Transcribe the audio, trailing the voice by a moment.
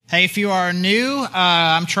Hey, if you are new,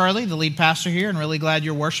 I'm Charlie, the lead pastor here, and really glad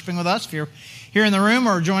you're worshiping with us. If you're here in the room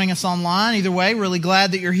or joining us online, either way, really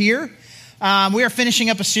glad that you're here. We are finishing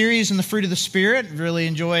up a series in the fruit of the Spirit. Really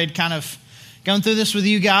enjoyed kind of going through this with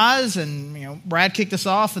you guys, and Brad kicked us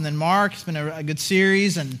off, and then Mark. It's been a good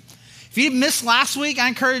series, and if you missed last week, I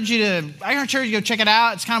encourage you to go check it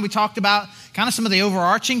out. It's kind of, we talked about kind of some of the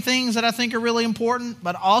overarching things that I think are really important,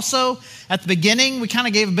 but also at the beginning, we kind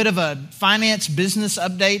of gave a bit of a finance business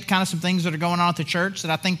update, kind of some things that are going on at the church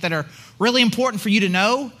that I think that are really important for you to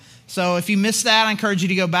know. So if you missed that, I encourage you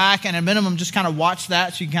to go back and at minimum just kind of watch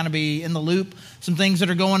that so you can kind of be in the loop, some things that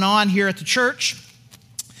are going on here at the church.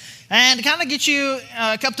 And to kind of get you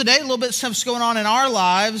up to date, a little bit of stuff's going on in our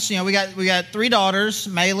lives. We got three daughters,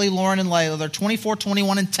 Maylee, Lauren, and Layla. They're 24,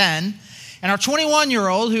 21, and 10. And our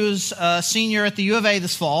 21-year-old, who's a senior at the U of A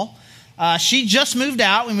this fall, she just moved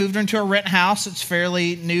out. We moved her into a rent house. It's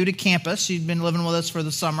fairly new to campus. She'd been living with us for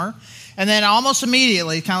the summer. And then almost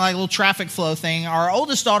immediately, kind of like a little traffic flow thing, our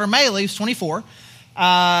oldest daughter, Maylee, who's 24,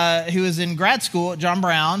 who is in grad school at John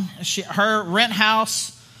Brown, her rent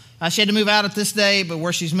house, she had to move out at this day, but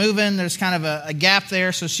where she's moving, there's kind of a gap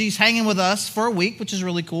there. So she's hanging with us for a week, which is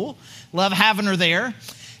really cool. Love having her there.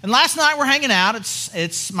 And last night we're hanging out.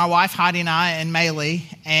 It's my wife, Heidi, and I, and Maylee.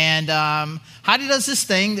 And Heidi does this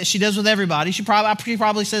thing that she does with everybody. She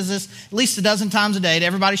probably says this at least a dozen times a day to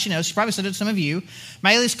everybody she knows. She probably said it to some of you.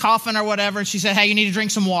 Maylee's coughing or whatever, and she said, hey, you need to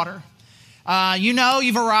drink some water.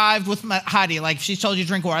 You've arrived with Heidi. Like, she told you to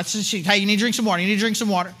drink water. Hey, you need to drink some water. You need to drink some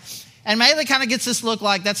water. And Maylee kind of gets this look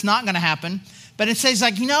like that's not going to happen. But it says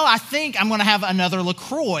like, I think I'm going to have another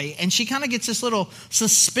LaCroix. And she kind of gets this little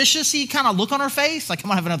suspicious-y kind of look on her face. Like, I'm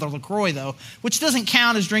going to have another LaCroix, though, which doesn't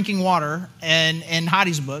count as drinking water in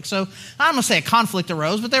Heidi's book. So I'm going to say a conflict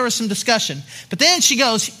arose, but there was some discussion. But then she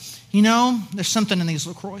goes, there's something in these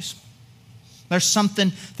LaCroix. There's some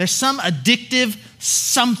addictive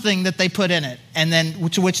something that they put in it. And then,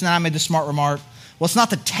 to which then I made the smart remark, well, it's not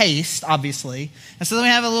the taste, obviously. And so then we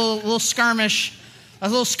have a little skirmish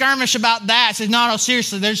about that. I said, no,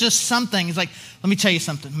 seriously, there's just something. He's like, let me tell you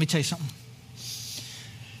something.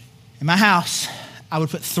 In my house, I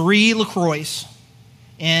would put 3 LaCroix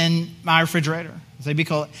in my refrigerator, as they be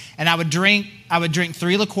called, and I would drink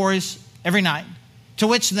 3 LaCroix every night. To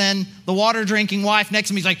which then the water drinking wife next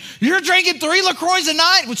to me is like, you're drinking 3 LaCroix a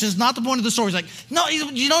night, which is not the point of the story. He's like, no,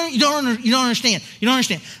 you don't understand. You don't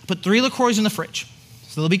understand. I put 3 LaCroix in the fridge,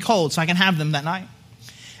 so they'll be cold, so I can have them that night.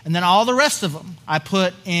 And then all the rest of them, I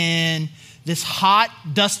put in this hot,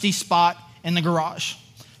 dusty spot in the garage.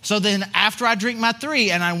 So then after I drink my 3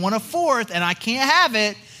 and I want a 4th and I can't have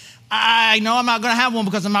it, I know I'm not going to have one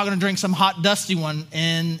because I'm not going to drink some hot, dusty one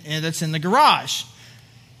that's in the garage.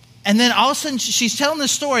 And then all of a sudden, she's telling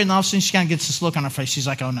this story, and all of a sudden she kind of gets this look on her face. She's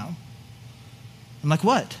like, oh, no. I'm like,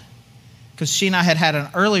 what? Because she and I had an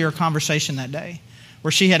earlier conversation that day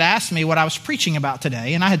where she had asked me what I was preaching about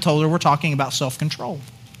today, and I had told her we're talking about self-control.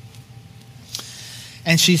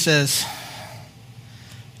 And she says,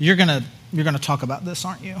 you're gonna talk about this,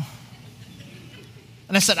 aren't you?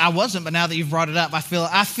 And I said, I wasn't, but now that you've brought it up, I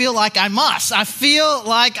feel like I must. I feel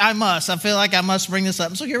like I must bring this up.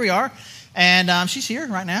 And so here we are. And she's here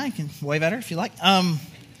right now. You can wave at her if you like. And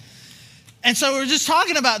so we're just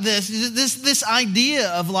talking about this idea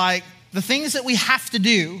of like the things that we have to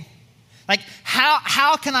do. Like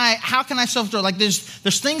how can I self-control? Like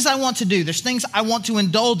there's things I want to do. There's things I want to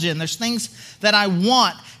indulge in. There's things that I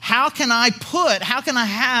want. How can I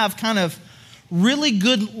have kind of really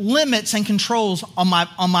good limits and controls on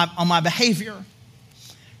my behavior?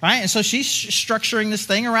 Right? And so she's structuring this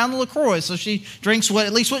thing around the LaCroix. So she drinks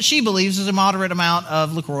at least what she believes is a moderate amount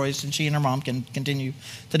of LaCroix, and she and her mom can continue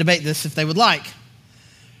to debate this if they would like.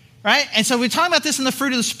 Right? And so we're talking about this in the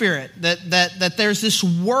fruit of the Spirit, that there's this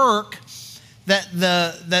work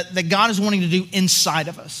that God is wanting to do inside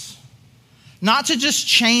of us. Not to just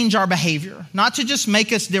change our behavior, not to just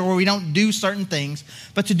make us there where we don't do certain things,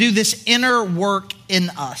 but to do this inner work in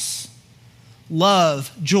us.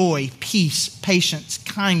 Love, joy, peace, patience,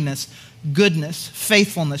 kindness, goodness,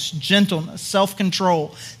 faithfulness, gentleness,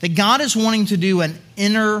 self-control. That God is wanting to do an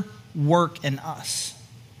inner work in us.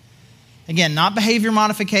 Again, not behavior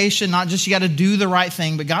modification, not just you got to do the right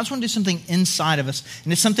thing, but God's wanting to do something inside of us.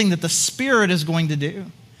 And it's something that the Spirit is going to do.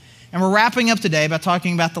 And we're wrapping up today by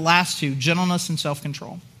talking about the last 2, gentleness and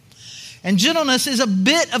self-control. And gentleness is a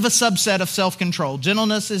bit of a subset of self-control.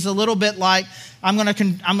 Gentleness is a little bit like I'm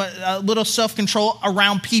a little self-control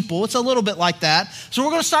around people. It's a little bit like that. So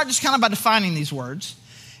we're going to start just kind of by defining these words.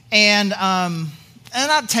 And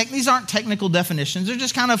these aren't technical definitions. They're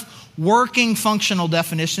just kind of working functional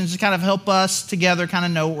definitions to kind of help us together kind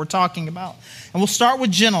of know what we're talking about. And we'll start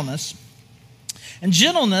with gentleness. And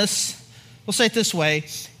gentleness, we'll say it this way,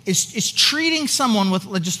 is treating someone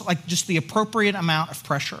with just the appropriate amount of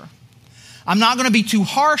pressure. I'm not going to be too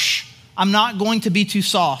harsh. I'm not going to be too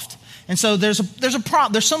soft. And so there's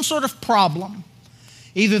some sort of problem.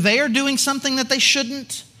 Either they are doing something that they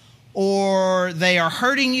shouldn't, or they are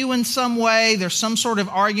hurting you in some way. There's some sort of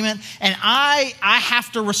argument, and I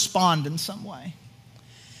have to respond in some way.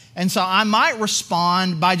 And so I might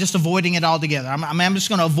respond by just avoiding it altogether. I'm just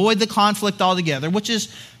going to avoid the conflict altogether, which is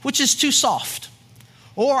too soft.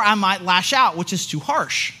 Or I might lash out, which is too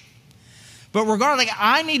harsh. But regardless,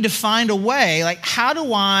 I need to find a way, how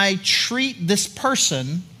do I treat this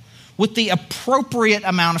person with the appropriate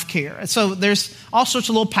amount of care? And so there's all sorts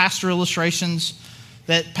of little pastor illustrations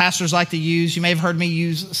that pastors like to use. You may have heard me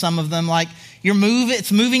use some of them, like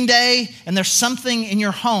it's moving day, and there's something in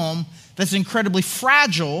your home that's incredibly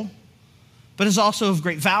fragile, but is also of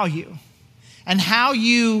great value. And how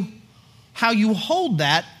you hold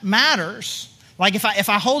that matters. Like if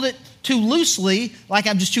I hold it too loosely, like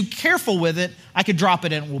I'm just too careful with it, I could drop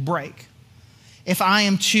it and it will break. If I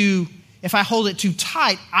hold it too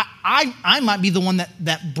tight, I might be the one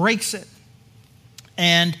that breaks it.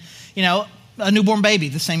 And, a newborn baby,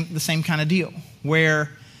 the same kind of deal, where,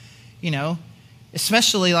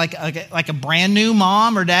 especially like a brand new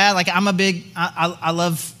mom or dad, I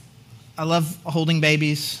love holding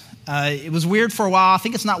babies. It was weird for a while. I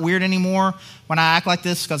think it's not weird anymore when I act like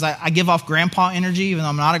this, because I give off grandpa energy, even though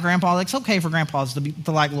I'm not a grandpa. It's okay for grandpas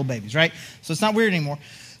to like little babies, right? So it's not weird anymore.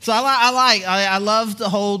 So I love to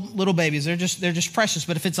hold little babies. They're just precious.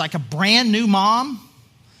 But if it's like a brand new mom,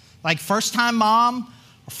 like first time mom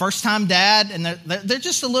or first time dad, and they're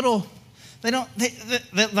just a little,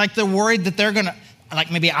 they're worried that they're gonna,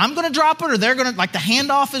 maybe I'm gonna drop it, or they're gonna, the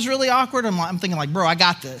handoff is really awkward. I'm thinking bro, I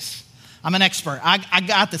got this. I'm an expert. I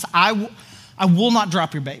got this. I will not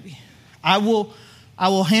drop your baby. I will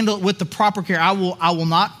handle it with the proper care. I will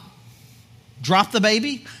not drop the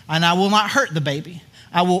baby, and I will not hurt the baby.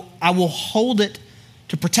 I will hold it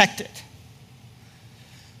to protect it.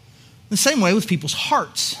 The same way with people's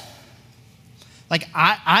hearts.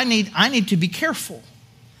 I need to be careful.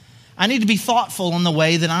 I need to be thoughtful in the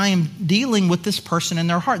way that I am dealing with this person in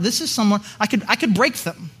their heart. This is someone I could break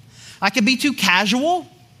them. I could be too casual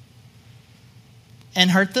and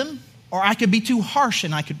hurt them, or I could be too harsh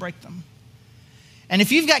and I could break them. And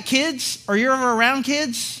if you've got kids or you're ever around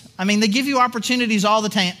kids, they give you opportunities all the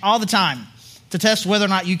time to test whether or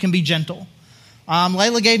not you can be gentle.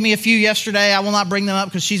 Layla gave me a few yesterday. I will not bring them up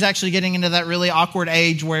because she's actually getting into that really awkward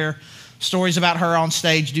age where stories about her on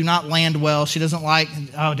stage do not land well. She doesn't like,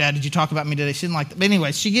 oh, Dad, did you talk about me today? She didn't like that. But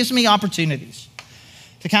anyway, she gives me opportunities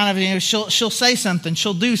to kind of, she'll say something,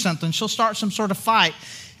 she'll do something, she'll start some sort of fight.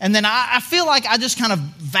 And then I feel like I just kind of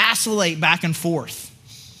vacillate back and forth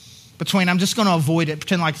between I'm just going to avoid it,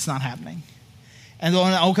 pretend like it's not happening. And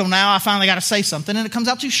then, okay, now I finally got to say something, and it comes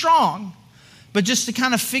out too strong. But just to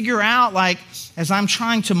kind of figure out, as I'm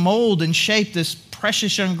trying to mold and shape this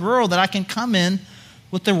precious young girl, that I can come in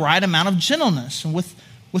with the right amount of gentleness, and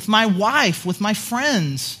with my wife, with my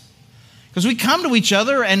friends. Because we come to each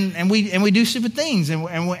other and we do stupid things, and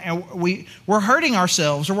we're hurting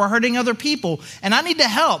ourselves, or we're hurting other people. And I need to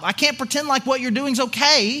help. I can't pretend like what you're doing is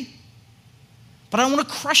okay, but I want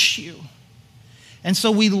to crush you. And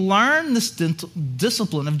so we learn this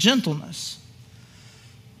discipline of gentleness.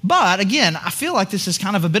 But again, I feel like this is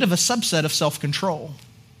kind of a bit of a subset of self-control.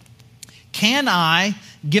 Can I,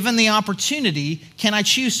 given the opportunity, can I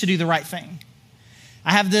choose to do the right thing?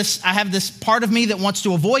 I have this part of me that wants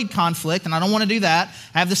to avoid conflict, and I don't want to do that.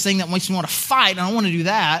 I have this thing that makes me want to fight, and I don't want to do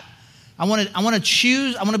that. I want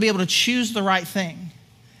to be able to choose the right thing.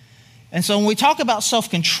 And so when we talk about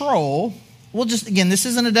self-control, this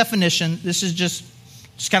isn't a definition. This is just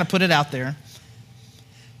kind of put it out there.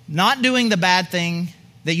 Not doing the bad thing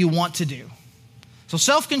that you want to do. So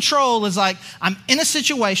self-control is I'm in a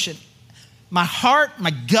situation. My heart,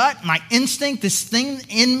 my gut, my instinct, this thing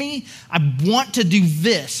in me, I want to do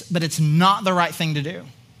this, but it's not the right thing to do.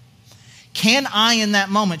 Can I, in that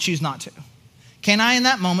moment, choose not to? Can I, in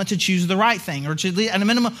that moment, to choose the right thing, or to, at a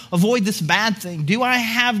minimum, avoid this bad thing? Do I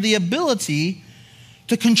have the ability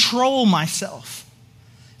to control myself?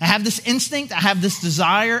 I have this instinct, I have this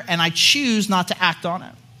desire, and I choose not to act on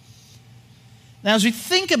it. Now, as we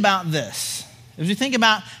think about this, as we think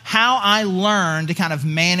about how I learn to kind of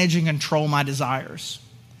manage and control my desires,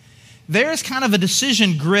 there is kind of a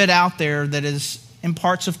decision grid out there that is in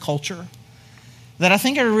parts of culture that I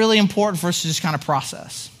think are really important for us to just kind of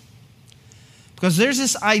process. Because there's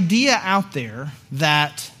this idea out there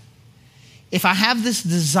that if I have this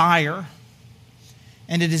desire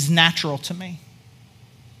and it is natural to me,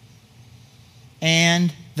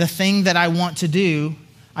 and the thing that I want to do,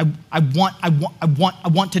 I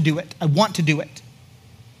want to do it. I want to do it.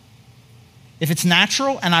 If it's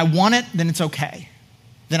natural and I want it, then it's okay.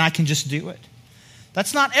 Then I can just do it.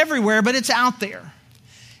 That's not everywhere, but it's out there.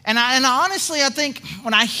 And honestly, I think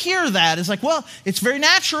when I hear that, it's like, well, it's very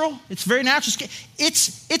natural. It's very natural.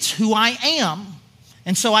 It's who I am.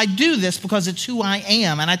 And so I do this because it's who I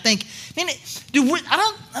am. And I think, I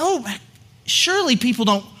don't know, surely people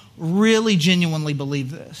don't really genuinely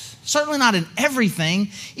believe this. Certainly not in everything.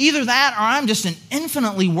 Either that or I'm just an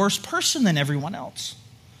infinitely worse person than everyone else.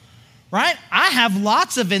 Right? I have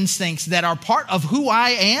lots of instincts that are part of who I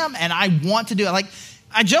am, and I want to do it. Like,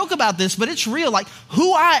 I joke about this, but it's real. Like,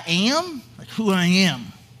 who I am,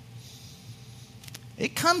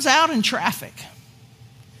 it comes out in traffic.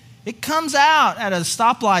 It comes out at a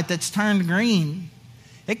stoplight that's turned green.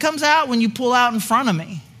 It comes out when you pull out in front of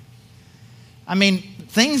me. I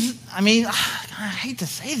hate to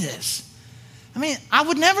say this. I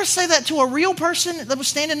would never say that to a real person that was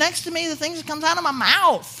standing next to me, the things that comes out of my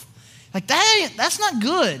mouth. Like, that's not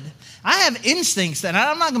good. I have instincts that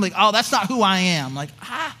I'm not going to be like, oh, that's not who I am. Like,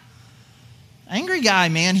 angry guy,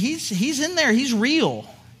 man, he's in there. He's real.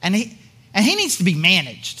 And he needs to be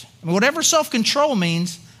managed. Whatever self-control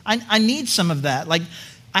means, I need some of that. Like,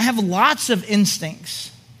 I have lots of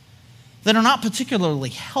instincts that are not particularly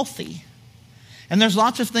healthy. And there's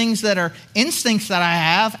lots of things that are instincts that I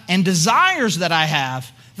have and desires that I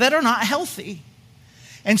have that are not healthy.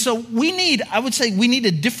 And so we need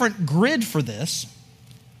a different grid for this.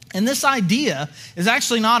 And this idea is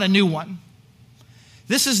actually not a new one.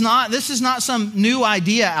 This is not some new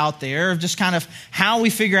idea out there of just kind of how we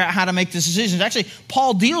figure out how to make these decisions. Actually,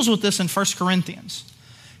 Paul deals with this in 1 Corinthians.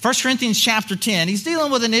 1 Corinthians chapter 10. He's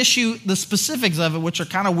dealing with an issue, the specifics of it, which are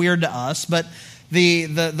kind of weird to us, but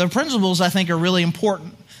the principles, I think, are really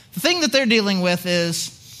important. The thing that they're dealing with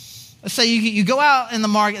is, let's say you go out in the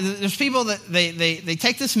market. There's people that they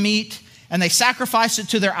take this meat and they sacrifice it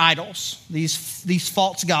to their idols, these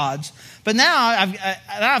false gods. But now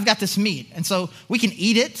I've got this meat, and so we can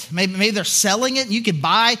eat it. Maybe they're selling it. You can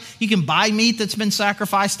buy meat that's been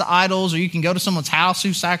sacrificed to idols, or you can go to someone's house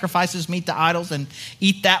who sacrifices meat to idols and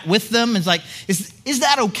eat that with them. It's like, is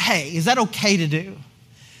that okay? Is that okay to do?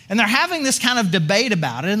 And they're having this kind of debate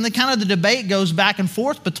about it, and the debate goes back and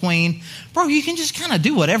forth between, bro, you can just kind of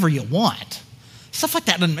do whatever you want. Stuff like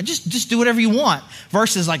that, just do whatever you want.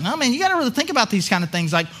 Versus like, no, man, you got to really think about these kind of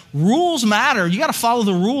things. Like, rules matter. You got to follow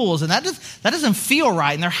the rules, and that doesn't feel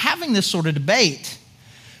right. And they're having this sort of debate,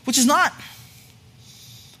 which is not.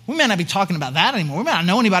 We may not be talking about that anymore. We may not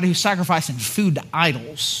know anybody who's sacrificing food to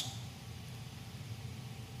idols.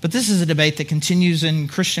 But this is a debate that continues in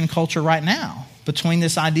Christian culture right now between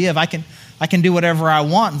this idea of I can do whatever I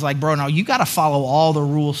want. It's like, bro, no, you got to follow all the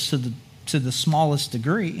rules to the smallest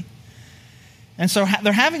degree. And so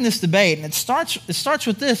they're having this debate, and it starts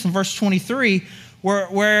with this in verse 23,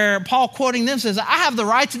 where Paul, quoting them, says, I have the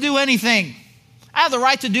right to do anything. I have the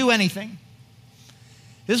right to do anything.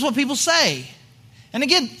 This is what people say. And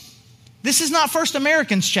again, this is not 1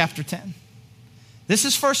 Americans chapter 10. This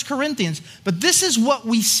is 1 Corinthians. But this is what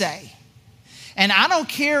we say. And I don't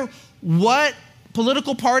care what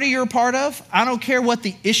political party you're a part of. I don't care what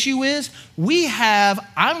the issue is.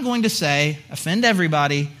 I'm going to say, offend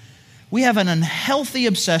everybody, we have an unhealthy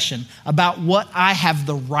obsession about what I have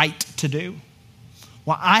the right to do.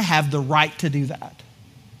 Well, I have the right to do that.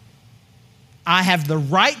 I have the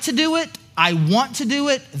right to do it. I want to do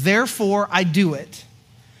it. Therefore, I do it.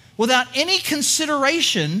 Without any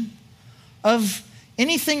consideration of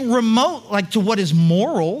anything remote, like to what is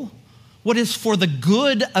moral, what is for the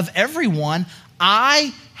good of everyone.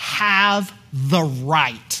 I have the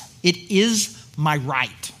right. It is my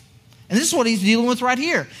right. And this is what he's dealing with right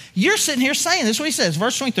here. You're sitting here saying, this is what he says,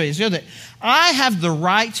 verse 23. I have the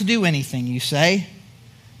right to do anything, you say.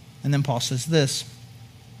 And then Paul says this,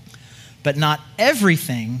 but not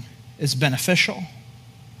everything is beneficial.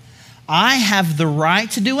 I have the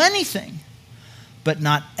right to do anything, but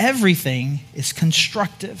not everything is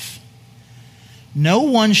constructive. No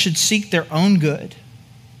one should seek their own good,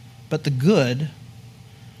 but the good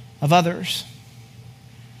of others.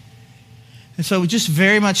 And so just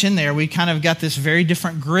very much in there, we kind of got this very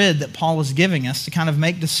different grid that Paul is giving us to kind of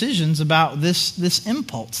make decisions about this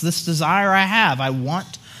impulse, this desire I have. I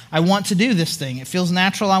want to do this thing. It feels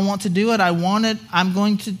natural. I want to do it. I want it. I'm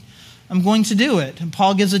going to do it. And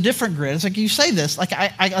Paul gives a different grid. It's like you say this, like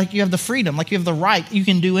like you have the freedom, like you have the right. You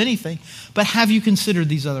can do anything. But have you considered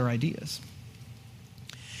these other ideas?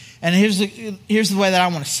 And here's the way that I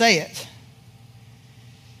want to say it.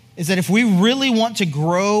 is that if we really want to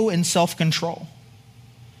grow in self-control,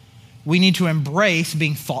 we need to embrace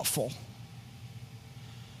being thoughtful.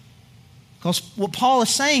 Because what Paul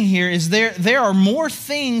is saying here is there are more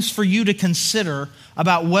things for you to consider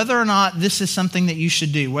about whether or not this is something that you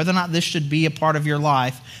should do, whether or not this should be a part of your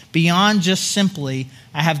life, beyond just simply,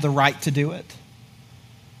 I have the right to do it.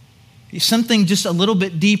 Something just a little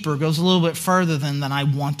bit deeper, goes a little bit further than I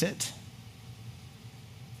want it.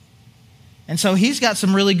 And so he's got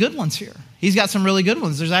some really good ones here. He's got some really good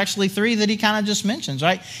ones. There's actually 3 that he kind of just mentions,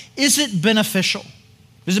 right? Is it beneficial?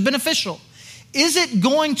 Is it beneficial? Is it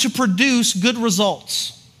going to produce good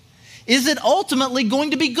results? Is it ultimately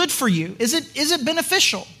going to be good for you? Is it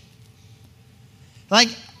beneficial? Like,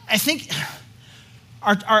 I think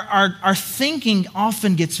our thinking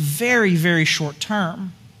often gets very, very short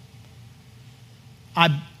term.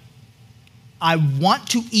 I want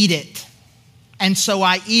to eat it, and so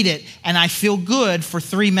I eat it, and I feel good for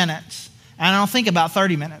 3 minutes. And I don't think about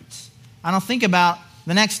 30 minutes. I don't think about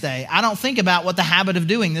the next day. I don't think about what the habit of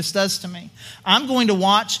doing this does to me. I'm going to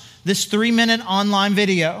watch this 3-minute online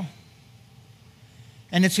video,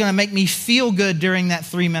 and it's going to make me feel good during that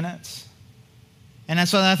 3 minutes. And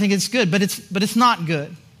that's why I think it's good, but it's not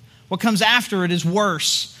good. What comes after it is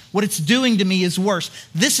worse. What it's doing to me is worse.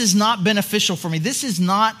 This is not beneficial for me. This is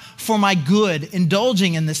not for my good.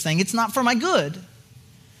 Indulging in this thing, it's not for my good.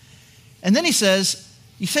 And then he says,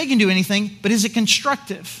 you say you can do anything, but is it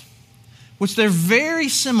constructive? Which they're very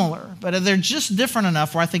similar, but they're just different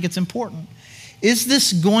enough where I think it's important. Is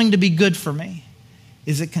this going to be good for me?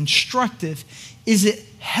 Is it constructive? Is it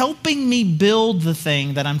helping me build the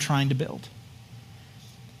thing that I'm trying to build?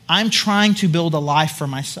 I'm trying to build a life for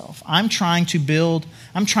myself. I'm trying to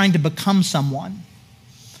become someone.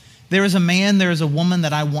 There is a man, there is a woman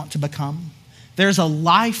that I want to become. There's a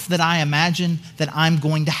life that I imagine that I'm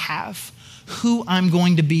going to have, who I'm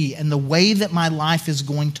going to be, and the way that my life is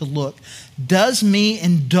going to look. Does me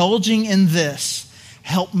indulging in this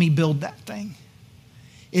help me build that thing?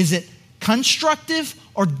 Is it constructive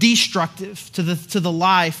or destructive to the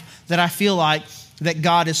life that I feel like that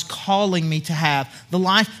God is calling me to have, the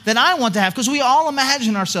life that I want to have? Because we all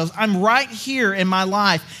imagine ourselves, I'm right here in my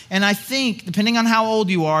life, and I think, depending on how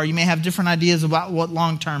old you are, you may have different ideas about what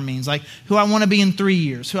long-term means, like who I want to be in 3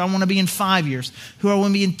 years, who I want to be in 5 years, who I want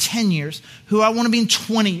to be in 10 years, who I want to be in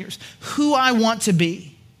 20 years, who I want to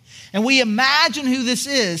be. And we imagine who this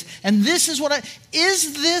is, and this is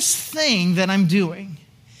is this thing that I'm doing,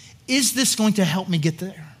 is this going to help me get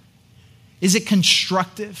there? Is it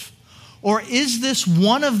constructive? Or is this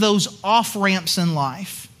one of those off-ramps in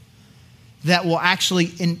life that will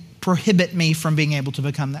actually prohibit me from being able to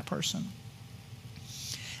become that person?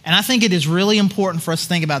 And I think it is really important for us to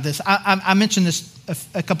think about this. I mentioned this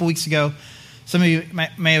a couple weeks ago. Some of you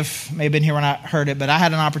may have been here when I heard it, but I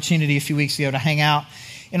had an opportunity a few weeks ago to hang out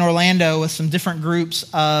in Orlando with some different groups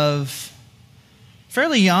of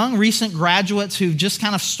fairly young, recent graduates who've just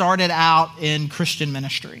kind of started out in Christian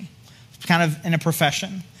ministry, kind of in a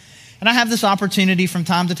profession. And I have this opportunity from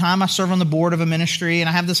time to time. I serve on the board of a ministry, and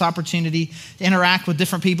I have this opportunity to interact with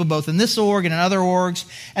different people, both in this org and in other orgs.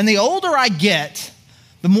 And the older I get,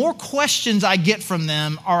 the more questions I get from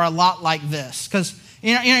them are a lot like this. Because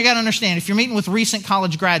you got to understand, if you're meeting with recent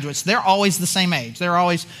college graduates, they're always the same age. They're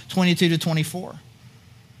always 22 to 24.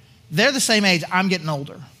 They're the same age. I'm getting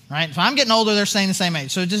older, right? If I'm getting older, they're staying the same age.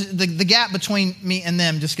 So just the gap between me and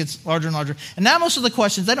them just gets larger and larger. And now most of the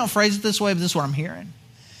questions, they don't phrase it this way, but this is what I'm hearing.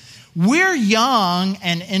 We're young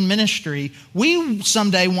and in ministry. We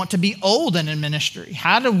someday want to be old and in ministry.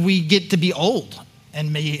 How do we get to be old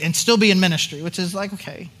and still be in ministry? Which is like,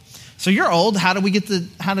 okay, so you're old.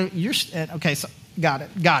 Okay, so got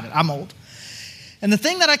it. I'm old. And the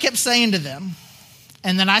thing that I kept saying to them,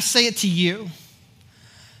 and then I say it to you,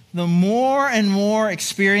 the more and more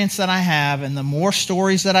experience that I have and the more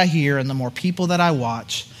stories that I hear and the more people that I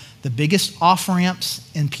watch, the biggest off-ramps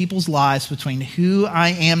in people's lives between who I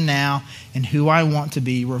am now and who I want to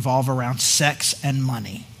be revolve around sex and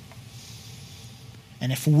money.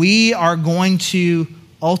 And if we are going to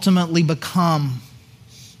ultimately become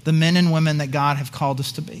the men and women that God have called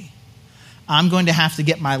us to be, I'm going to have to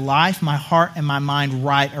get my life, my heart, and my mind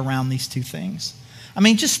right around these two things. I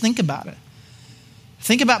mean, just think about it.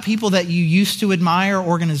 Think about people that you used to admire,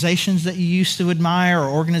 organizations that you used to admire, or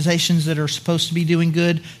organizations that are supposed to be doing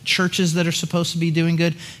good, churches that are supposed to be doing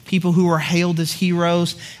good, people who are hailed as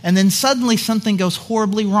heroes, and then suddenly something goes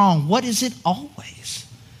horribly wrong. What is it always?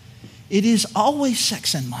 It is always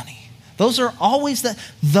sex and money. Those are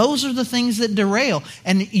the things that derail.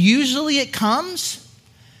 And usually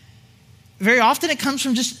very often it comes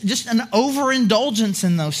from just an overindulgence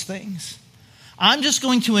in those things. I'm just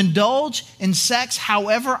going to indulge in sex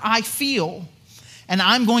however I feel. And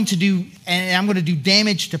I'm going to do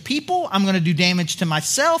damage to people. I'm going to do damage to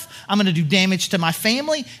myself. I'm going to do damage to my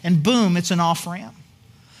family. And boom, it's an off-ramp.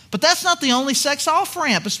 But that's not the only sex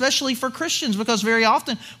off-ramp, especially for Christians, because very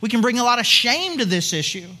often we can bring a lot of shame to this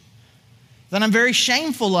issue. That I'm very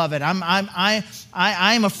shameful of it.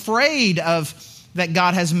 I'm afraid of that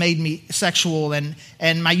God has made me sexual,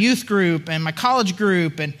 and my youth group and my college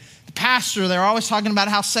group and the pastor, they're always talking about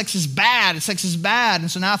how sex is bad. And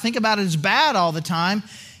so now I think about it as bad all the time.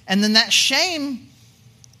 And then that shame,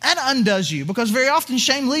 that undoes you, because very often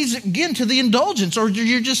shame leads again to the indulgence, or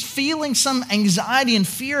you're just feeling some anxiety and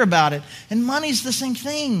fear about it. And money's the same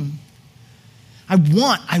thing. I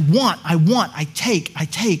want, I take,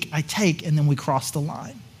 and then we cross the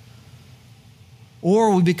line.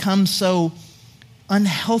 Or we become so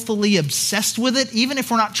unhealthily obsessed with it, even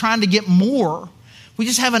if we're not trying to get more. We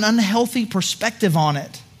just have an unhealthy perspective on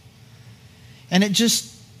it. And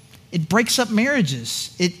it breaks up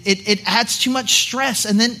marriages. It adds too much stress,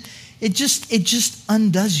 and then it just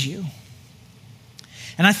undoes you.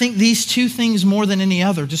 And I think these two things, more than any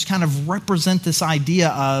other, just kind of represent this idea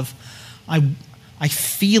of I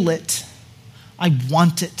feel it, I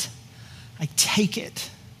want it, I take it.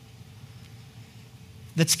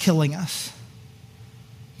 That's killing us.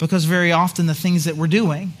 Because very often the things that we're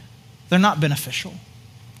doing, they're not beneficial.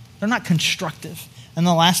 They're not constructive. And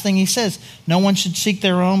the last thing he says, no one should seek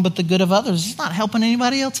their own but the good of others. It's not helping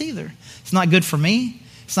anybody else either. It's not good for me.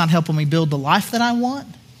 It's not helping me build the life that I want.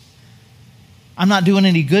 I'm not doing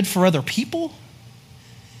any good for other people.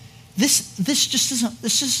 This just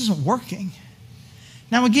isn't working.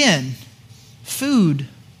 Now again, food,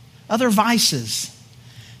 other vices.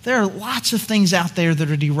 There are lots of things out there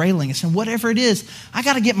that are derailing us. And whatever it is, I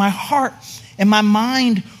got to get my heart and my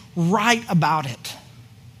mind right about it.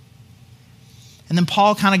 And then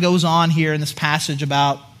Paul kind of goes on here in this passage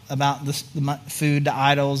about the food, the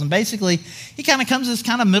idols. And basically, he kind of comes to this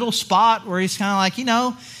kind of middle spot where he's kind of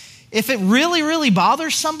like, if it really, really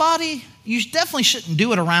bothers somebody, you definitely shouldn't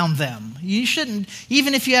do it around them. You shouldn't,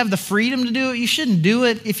 even if you have the freedom to do it, you shouldn't do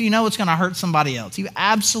it if you know it's going to hurt somebody else. You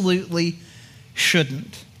absolutely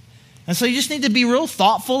shouldn't. And so you just need to be real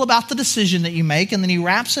thoughtful about the decision that you make. And then he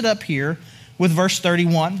wraps it up here with verse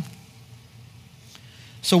 31.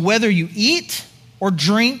 So whether you eat or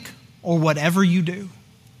drink or whatever you do.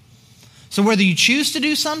 So whether you choose to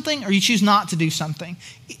do something or you choose not to do something,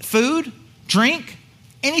 food, drink,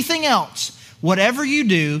 anything else, whatever you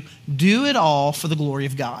do, do it all for the glory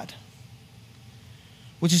of God.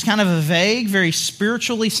 Which is kind of a vague, very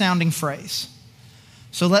spiritually sounding phrase.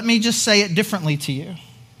 So let me just say it differently to you.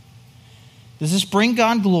 Does this bring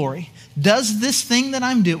God glory? Does this thing that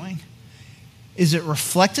I'm doing, is it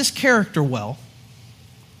reflect His character well?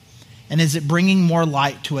 And is it bringing more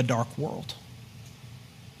light to a dark world?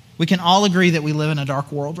 We can all agree that we live in a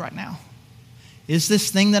dark world right now. Is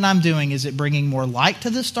this thing that I'm doing, is it bringing more light to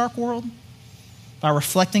this dark world by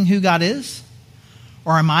reflecting who God is?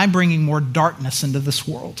 Or am I bringing more darkness into this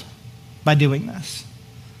world by doing this?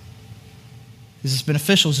 Is this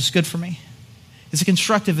beneficial? Is this good for me? Is it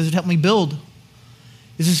constructive? Does it help me build?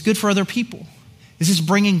 Is this good for other people? Is this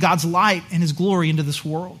bringing God's light and His glory into this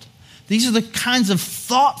world? These are the kinds of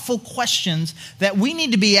thoughtful questions that we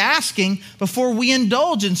need to be asking before we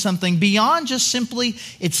indulge in something beyond just simply,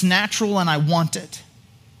 it's natural and I want it.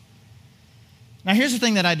 Now, here's the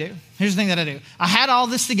thing that I do. I had all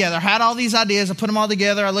this together. I had all these ideas. I put them all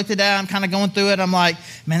together. I looked at that. I'm kind of going through it. I'm like,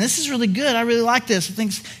 man, this is really good. I really like this. I think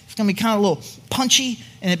it's going to be kind of a little punchy.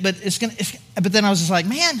 But then I was just like,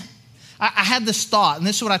 man, I had this thought, and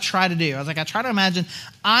this is what I try to do. I try to imagine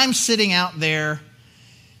I'm sitting out there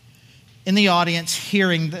in the audience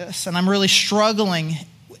hearing this, and I'm really struggling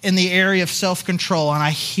in the area of self-control, and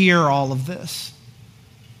I hear all of this.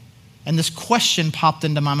 And this question popped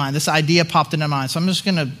into my mind. This idea popped into my mind. So I'm just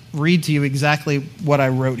going to read to you exactly what I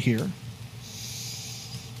wrote here.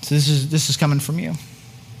 So this is coming from you.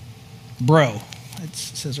 Bro. It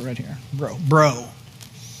says it right here. Bro.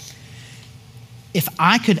 If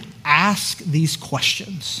I could ask these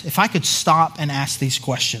questions, if I could stop and ask these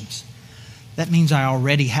questions, that means I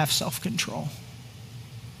already have self-control.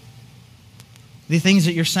 The things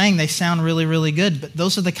that you're saying, they sound really, really good, but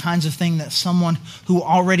those are the kinds of things that someone who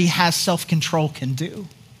already has self-control can do.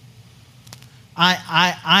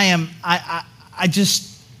 I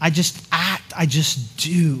just act, I just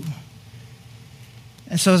do.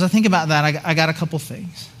 And so as I think about that, I got a couple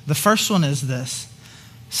things. The first one is this.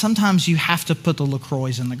 Sometimes you have to put the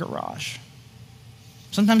LaCroix in the garage.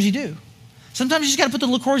 Sometimes you do. Sometimes you just got to put the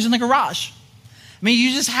LaCroix in the garage. I mean,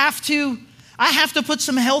 you just have to. I have to put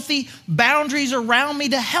some healthy boundaries around me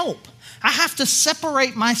to help. I have to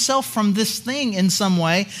separate myself from this thing in some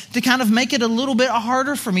way to kind of make it a little bit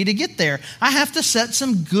harder for me to get there. I have to set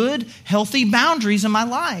some good, healthy boundaries in my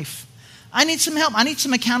life. I need some help. I need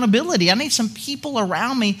some accountability. I need some people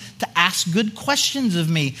around me to ask good questions of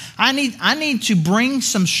me. I need to bring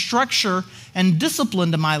some structure and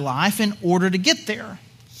discipline to my life in order to get there.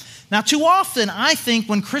 Now, too often, I think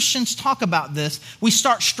when Christians talk about this, we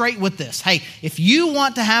start straight with this. Hey, if you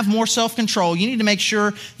want to have more self-control, you need to make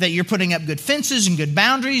sure that you're putting up good fences and good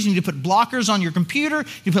boundaries. You need to put blockers on your computer.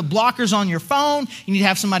 You put blockers on your phone. You need to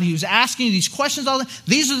have somebody who's asking you these questions.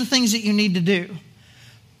 These are the things that you need to do.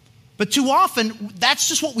 But too often, that's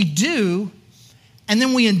just what we do. And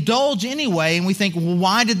then we indulge anyway, and we think, well,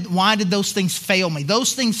 why did those things fail me?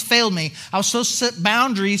 Those things failed me. I was supposed to set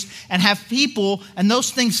boundaries and have people, and those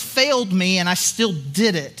things failed me, and I still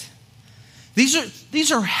did it.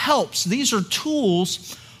 These are helps. These are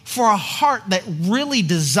tools for a heart that really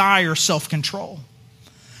desires self-control.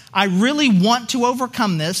 I really want to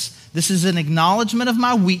overcome this. This is an acknowledgement of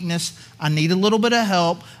my weakness. I need a little bit of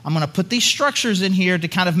help. I'm going to put these structures in here to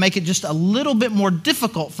kind of make it just a little bit more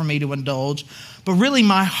difficult for me to indulge. But really,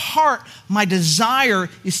 my heart, my desire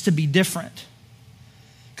is to be different.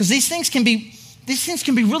 Because these things can be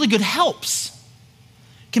really good helps,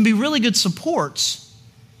 can be really good supports.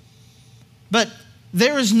 But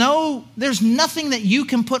there's nothing that you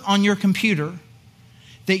can put on your computer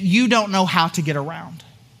that you don't know how to get around.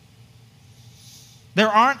 There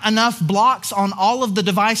aren't enough blocks on all of the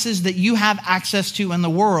devices that you have access to in the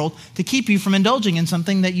world to keep you from indulging in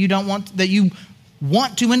something that you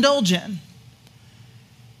want to indulge in.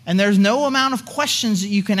 And there's no amount of questions that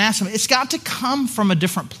you can ask them. It's got to come from a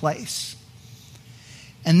different place.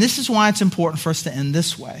 And this is why it's important for us to end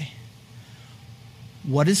this way.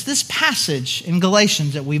 What is this passage in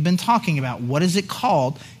Galatians that we've been talking about? What is it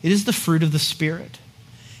called? It is the fruit of the Spirit.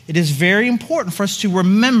 It is very important for us to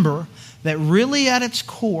remember that really at its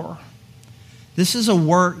core, this is a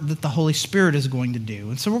work that the Holy Spirit is going to do.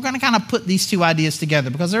 And so we're going to kind of put these two ideas together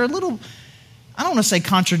because they're a little, I don't want to say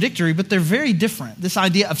contradictory, but they're very different. This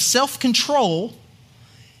idea of self-control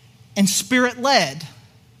and Spirit-led.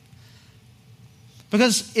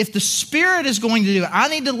 Because if the Spirit is going to do it, I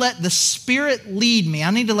need to let the Spirit lead me.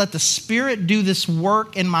 I need to let the Spirit do this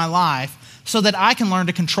work in my life so that I can learn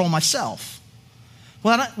to control myself.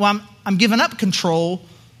 Well, I'm giving up control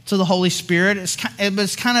to the Holy Spirit. Is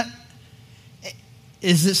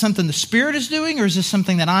it something the Spirit is doing, or is this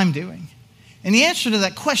something that I'm doing? And the answer to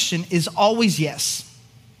that question is always yes.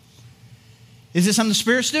 Is it something the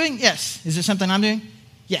Spirit's doing? Yes. Is it something I'm doing?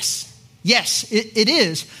 Yes. Yes, it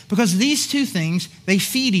is. Because these two things, they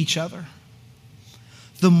feed each other.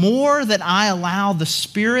 The more that I allow the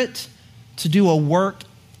Spirit to do a work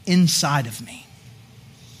inside of me,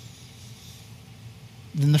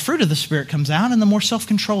 then the fruit of the Spirit comes out and the more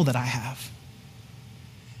self-control that I have.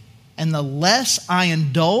 And the less I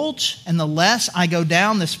indulge and the less I go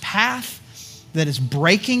down this path that is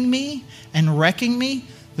breaking me and wrecking me,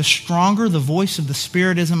 the stronger the voice of the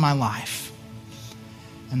Spirit is in my life.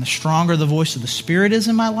 And the stronger the voice of the Spirit is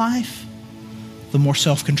in my life, the more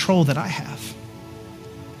self-control that I have.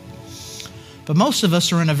 But most of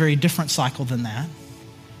us are in a very different cycle than that,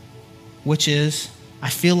 which is I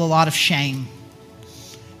feel a lot of shame.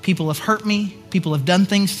 People have hurt me. People have done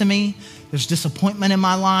things to me. There's disappointment in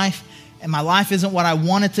my life, and my life isn't what I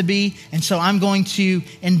want it to be. And so I'm going to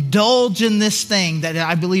indulge in this thing that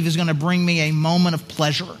I believe is going to bring me a moment of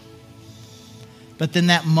pleasure. But then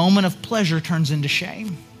that moment of pleasure turns into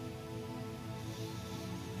shame.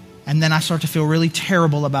 And then I start to feel really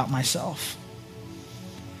terrible about myself.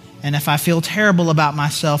 And if I feel terrible about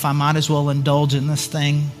myself, I might as well indulge in this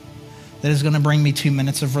thing that is going to bring me 2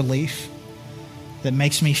 minutes of relief, that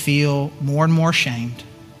makes me feel more and more ashamed.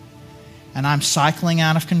 And I'm cycling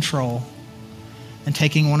out of control and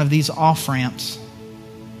taking one of these off-ramps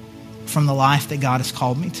from the life that God has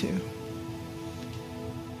called me to.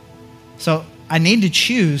 So I need to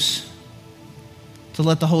choose to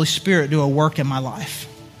let the Holy Spirit do a work in my life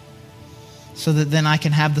so that then I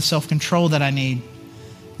can have the self-control that I need,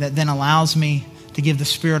 that then allows me to give the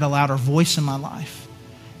Spirit a louder voice in my life,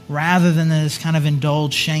 rather than this kind of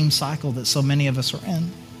indulged shame cycle that so many of us are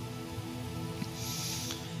in.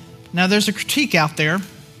 Now, there's a critique out there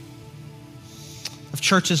of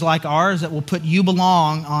churches like ours that will put "you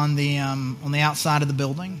belong" on the outside of the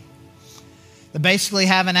building. They basically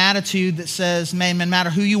have an attitude that says, man, no matter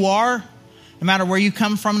who you are, no matter where you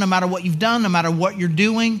come from, no matter what you've done, no matter what you're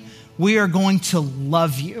doing, we are going to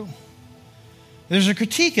love you. There's a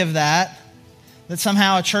critique of that That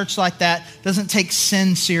somehow a church like that doesn't take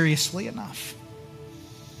sin seriously enough.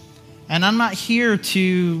 And I'm not here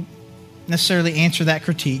to necessarily answer that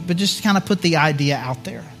critique, but just kind of put the idea out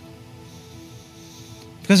there.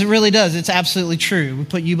 Because it really does. It's absolutely true. We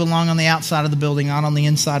put "you belong" on the outside of the building, not on the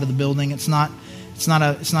inside of the building. It's not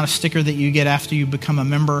a sticker that you get after you become a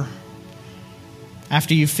member,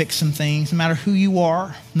 after you fix some things. No matter who you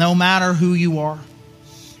are, no matter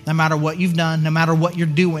what you've done, no matter what you're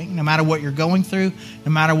doing, no matter what you're going through,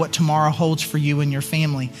 no matter what tomorrow holds for you and your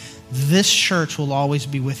family, this church will always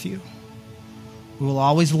be with you. We will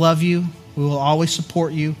always love you. We will always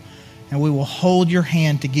support you. And we will hold your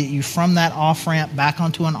hand to get you from that off-ramp back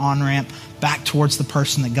onto an on-ramp, back towards the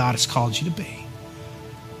person that God has called you to be.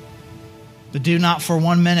 But do not for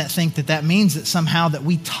 1 minute think that means that somehow that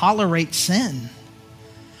we tolerate sin.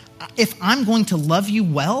 If I'm going to love you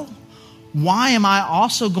well, why am I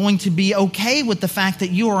also going to be okay with the fact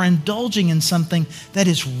that you are indulging in something that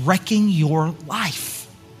is wrecking your life,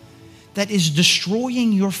 that is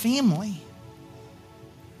destroying your family?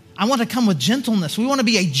 I want to come with gentleness. We want to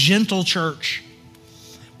be a gentle church.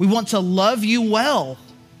 We want to love you well.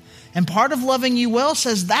 And part of loving you well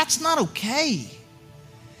says that's not okay.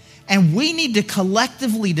 And we need to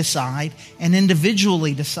collectively decide and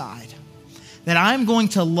individually decide that I'm going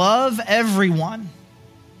to love everyone.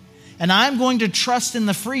 And I'm going to trust in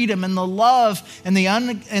the freedom and the love and the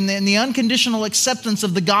unconditional acceptance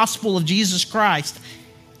of the gospel of Jesus Christ.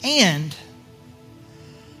 And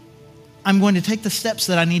I'm going to take the steps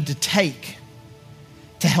that I need to take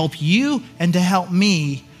to help you and to help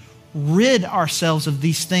me rid ourselves of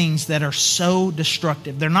these things that are so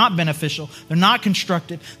destructive. They're not beneficial. They're not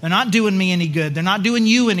constructive. They're not doing me any good. They're not doing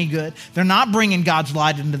you any good. They're not bringing God's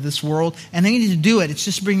light into this world. And they need to do it. It's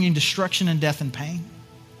just bringing destruction and death and pain.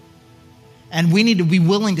 And we need to be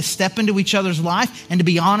willing to step into each other's life and to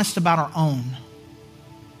be honest about our own,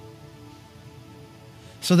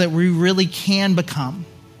 so that we really can become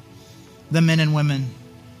the men and women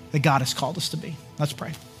that God has called us to be. Let's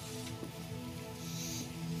pray.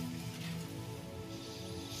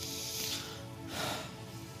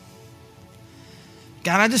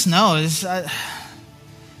 God, I just know there's a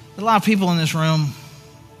lot of people in this room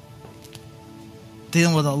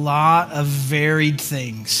dealing with a lot of varied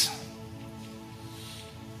things.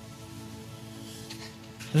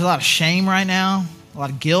 There's a lot of shame right now, a lot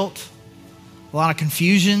of guilt, a lot of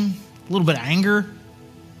confusion, a little bit of anger.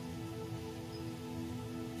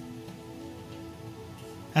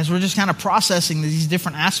 As we're just kind of processing these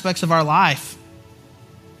different aspects of our life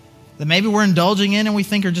that maybe we're indulging in and we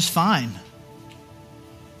think are just fine,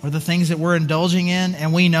 or the things that we're indulging in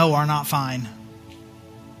and we know are not fine.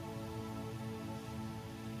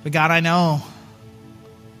 But God, I know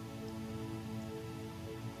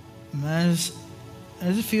there's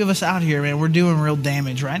a few of us out here, man, we're doing real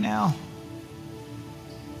damage right now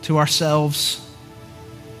to ourselves,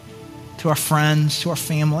 to our friends, to our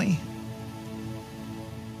family.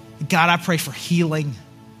 God, I pray for healing.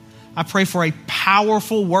 I pray for a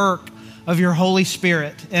powerful work of your Holy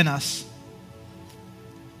Spirit in us.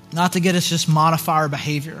 Not to get us just modify our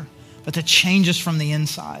behavior, but to change us from the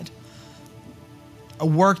inside. A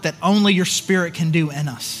work that only your Spirit can do in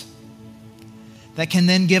us. That can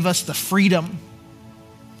then give us the freedom,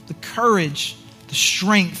 the courage, the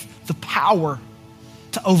strength, the power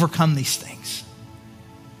to overcome these things.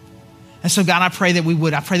 And so God, I pray that we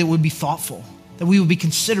would be thoughtful, that we would be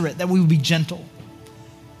considerate, that we would be gentle.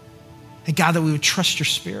 And God, that we would trust your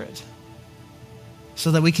Spirit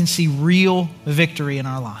so that we can see real victory in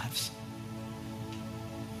our lives.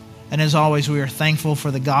 And as always, we are thankful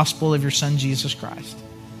for the gospel of your Son, Jesus Christ,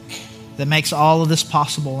 that makes all of this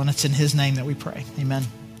possible. And it's in his name that we pray. Amen.